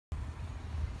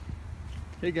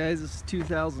Hey guys, this is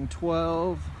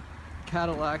 2012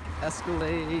 Cadillac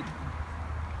Escalade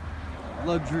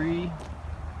luxury.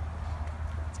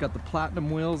 It's got the platinum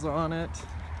wheels on it.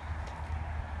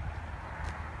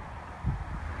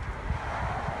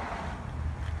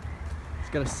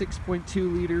 It's got a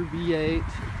 6.2 liter V8.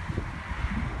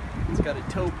 It's got a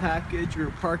tow package,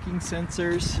 rear parking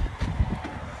sensors.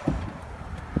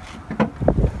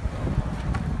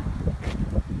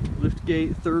 Lift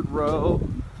gate, third row.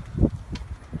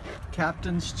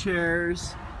 Captain's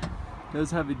chairs.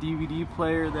 Does have a DVD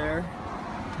player there.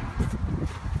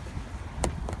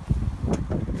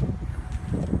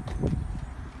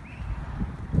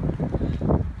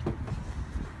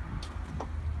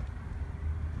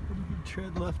 Pretty good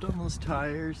tread left on those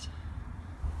tires.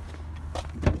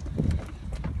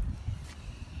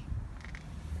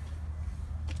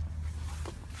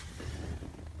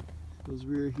 Those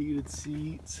rear heated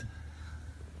seats.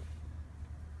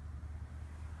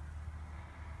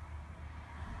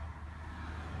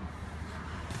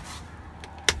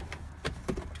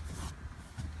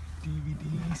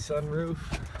 DVD sunroof.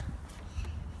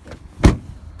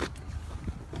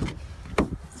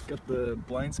 It's got the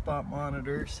blind spot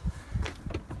monitors,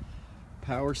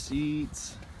 power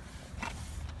seats,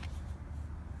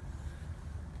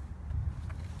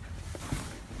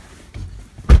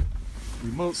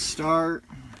 remote start.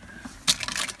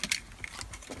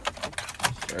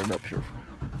 Sorry, I'm up here.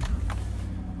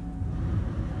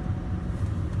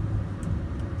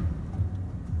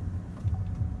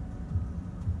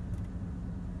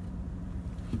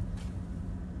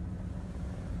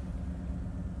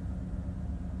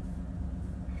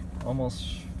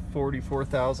 Almost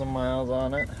 44,000 miles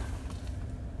on it.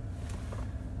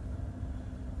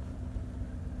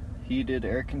 Heated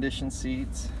air-conditioned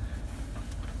seats.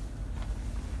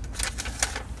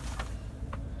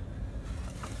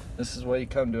 This is why you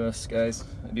come to us, guys.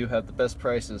 I do have the best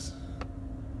prices.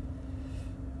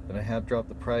 And I have dropped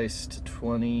the price to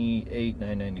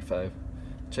 $28,995.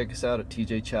 Check us out at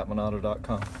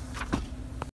tjchapmanauto.com.